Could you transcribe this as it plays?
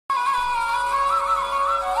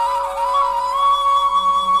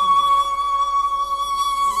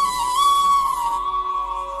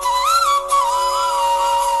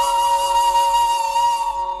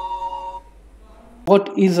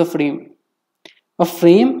What is a frame? A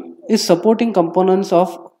frame is supporting components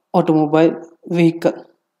of automobile vehicle.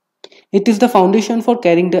 It is the foundation for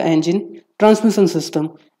carrying the engine, transmission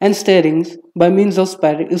system, and steerings by means of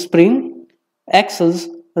spring, axles,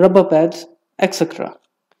 rubber pads, etc.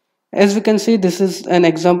 As we can see, this is an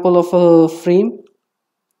example of a frame.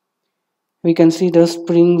 We can see the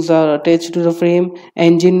springs are attached to the frame.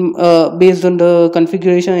 Engine, based on the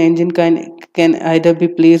configuration, engine can either be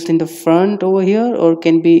placed in the front over here, or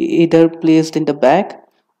can be either placed in the back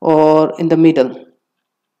or in the middle.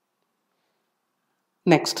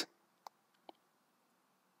 Next,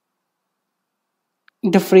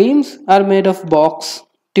 the frames are made of box,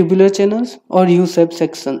 tubular channels, or U-shaped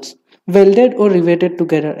sections, welded or riveted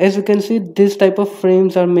together. As you can see, this type of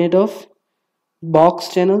frames are made of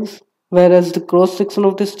box channels, whereas the cross section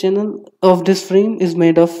of this frame is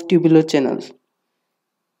made of tubular channels.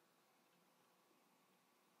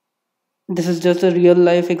 This is just a real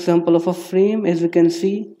life example of a frame. As we can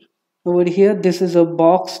see over here, this is a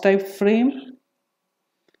box type frame,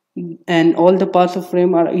 and all the parts of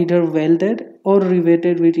frame are either welded or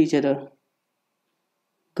riveted with each other.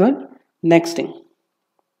 Good. Next thing.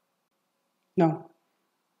 Now,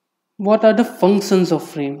 what are the functions of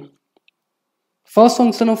frame? First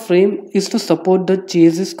function of frame is to support the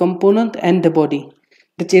chassis component and the body.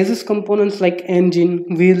 The chassis components like engine,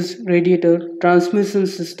 wheels, radiator, transmission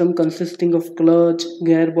system consisting of clutch,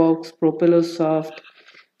 gearbox, propeller shaft,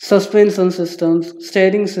 suspension systems,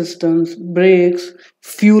 steering systems, brakes,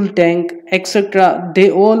 fuel tank, etc.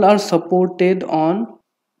 They all are supported on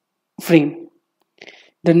frame.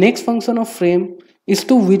 The next function of frame is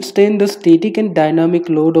to withstand the static and dynamic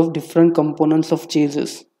load of different components of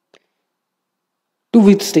chassis, to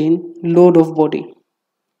withstand load of body,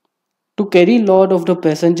 to carry load of the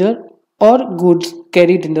passenger or goods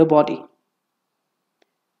carried in the body.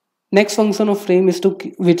 Next function of frame is to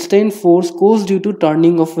withstand force caused due to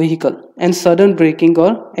turning of vehicle and sudden braking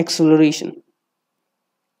or acceleration.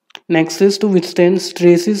 Next is to withstand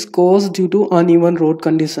stresses caused due to uneven road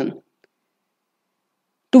condition.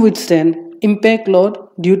 To withstand impact load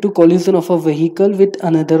due to collision of a vehicle with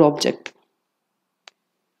another object.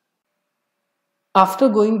 After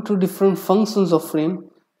going through different functions of frame,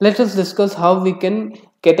 let us discuss how we can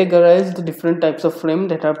categorize the different types of frame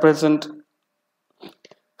that are present.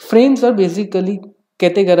 Frames are basically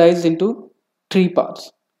categorized into three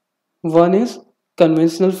parts. One is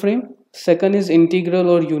conventional frame, second is integral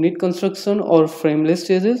or unit construction or frameless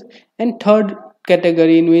chassis, and third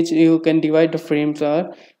category in which you can divide the frames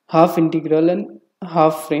are half integral and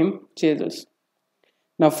half frame chassis.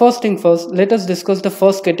 Now, first thing first, let us discuss the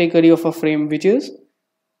first category of a frame, which is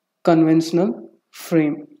conventional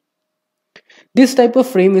frame. This type of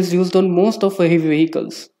frame is used on most of heavy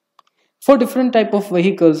vehicles. For different type of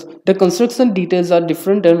vehicles, the construction details are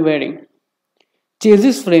different and varying.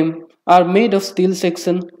 Chassis frame are made of steel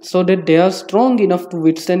section so that they are strong enough to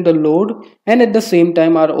withstand the load and at the same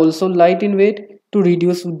time are also light in weight to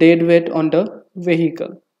reduce dead weight on the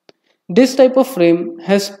vehicle. This type of frame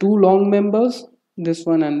has two long members, this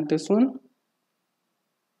one and this one,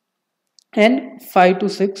 and 5 to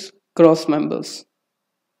 6 cross members.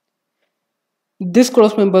 These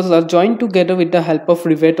cross members are joined together with the help of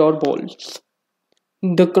rivet or bolts.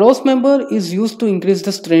 The cross member is used to increase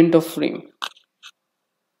the strength of frame.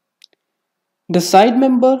 The side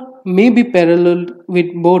member may be parallel with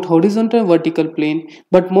both horizontal and vertical plane,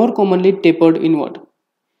 but more commonly tapered inward.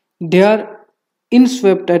 They are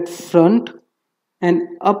inswept at front and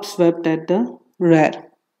upswept at the rear.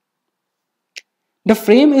 The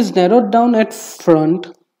frame is narrowed down at front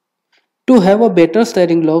to have a better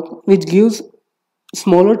steering lock, which gives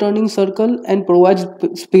smaller turning circle and provides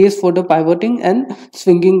space for the pivoting and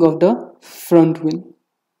swinging of the front wheel.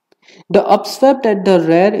 The upswept at the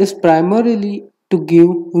rear is primarily to give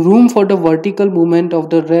room for the vertical movement of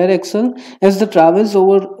the rear axle as it travels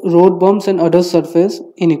over road bumps and other surface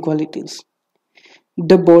inequalities.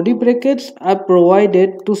 The body brackets are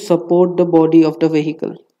provided to support the body of the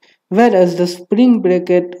vehicle, whereas the spring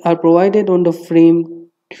bracket are provided on the frame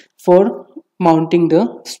for mounting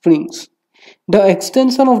the springs. The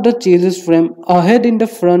extension of the chassis frame ahead of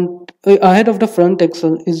the front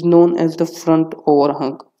axle is known as the front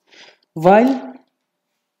overhang, while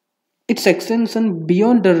its extension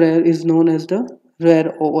beyond the rear is known as the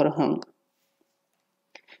rear overhang.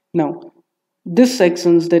 Now, these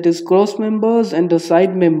sections, that is cross members and the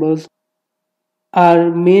side members,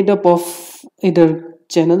 are made up of either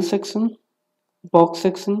channel section, box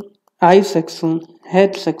section, eye section,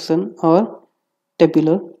 head section, or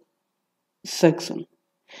tabular section.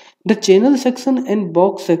 The channel section and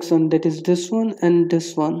box section, that is this one and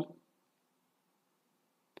this one,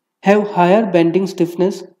 have higher bending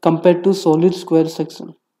stiffness compared to solid square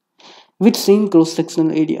section with same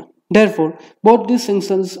cross-sectional area. Therefore, both these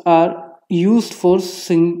sections are used for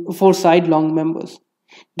side-long members.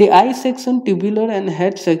 The eye section, tubular, and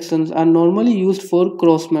head sections are normally used for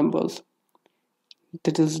cross members.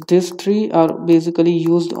 That is, these three are basically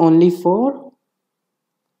used only for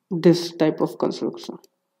this type of construction.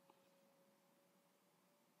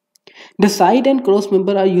 The side and cross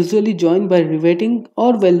member are usually joined by riveting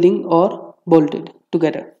or welding or bolted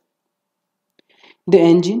together. The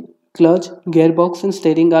engine, clutch, gearbox and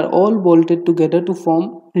steering are all bolted together to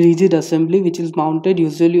form rigid assembly which is mounted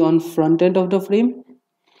usually on front end of the frame.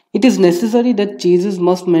 It is necessary that chassis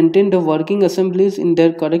must maintain the working assemblies in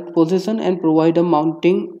their correct position and provide a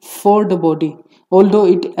mounting for the body, although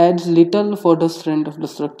it adds little for the strength of the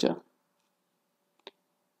structure.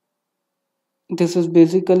 This is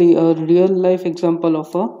basically a real life example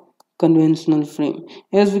of a conventional frame.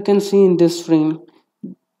 As we can see in this frame,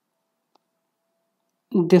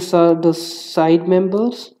 these are the side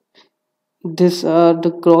members, these are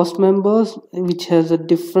the cross members which has a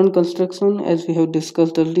different construction as we have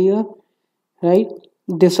discussed earlier, right?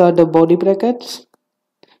 These are the body brackets,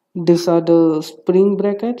 these are the spring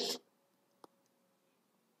brackets.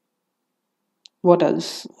 What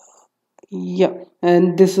else? Yeah,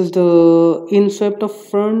 and this is the inswept of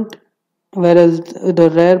front, whereas the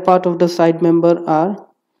rear part of the side member are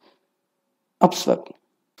upswept.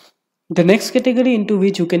 The next category into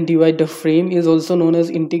which you can divide the frame is also known as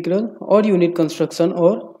integral or unit construction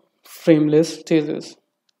or frameless chassis.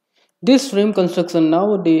 This frame construction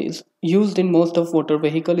nowadays used in most of motor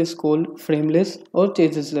vehicle is called frameless or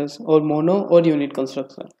chassisless or mono or unit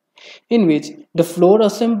construction, in which the floor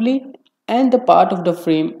assembly and the part of the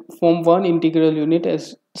frame form one integral unit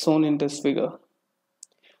as shown in this figure.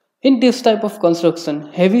 In this type of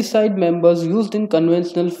construction, heavy side members used in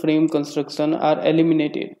conventional frame construction are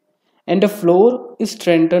eliminated and the floor is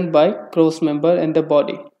strengthened by cross member and the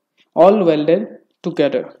body, all welded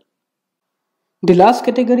together. The last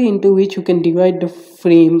category into which you can divide the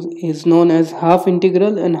frames is known as half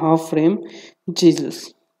integral and half frame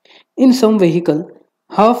chassis. In some vehicle,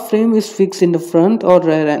 half frame is fixed in the front or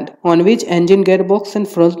rear end on which engine gearbox and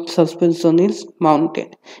front suspension is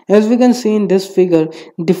mounted. As we can see in this figure,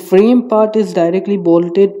 the frame part is directly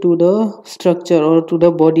bolted to the structure or to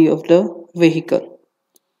the body of the vehicle.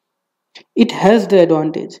 It has the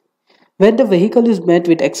advantage. When the vehicle is met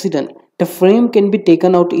with accident, the frame can be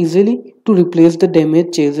taken out easily to replace the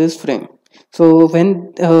damaged chassis frame. So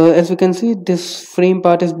when, as we can see, this frame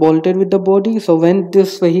part is bolted with the body. So when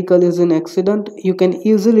this vehicle is in accident, you can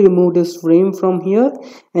easily remove this frame from here,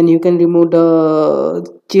 and you can remove the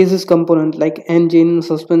chassis component like engine,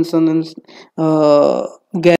 suspension, and uh,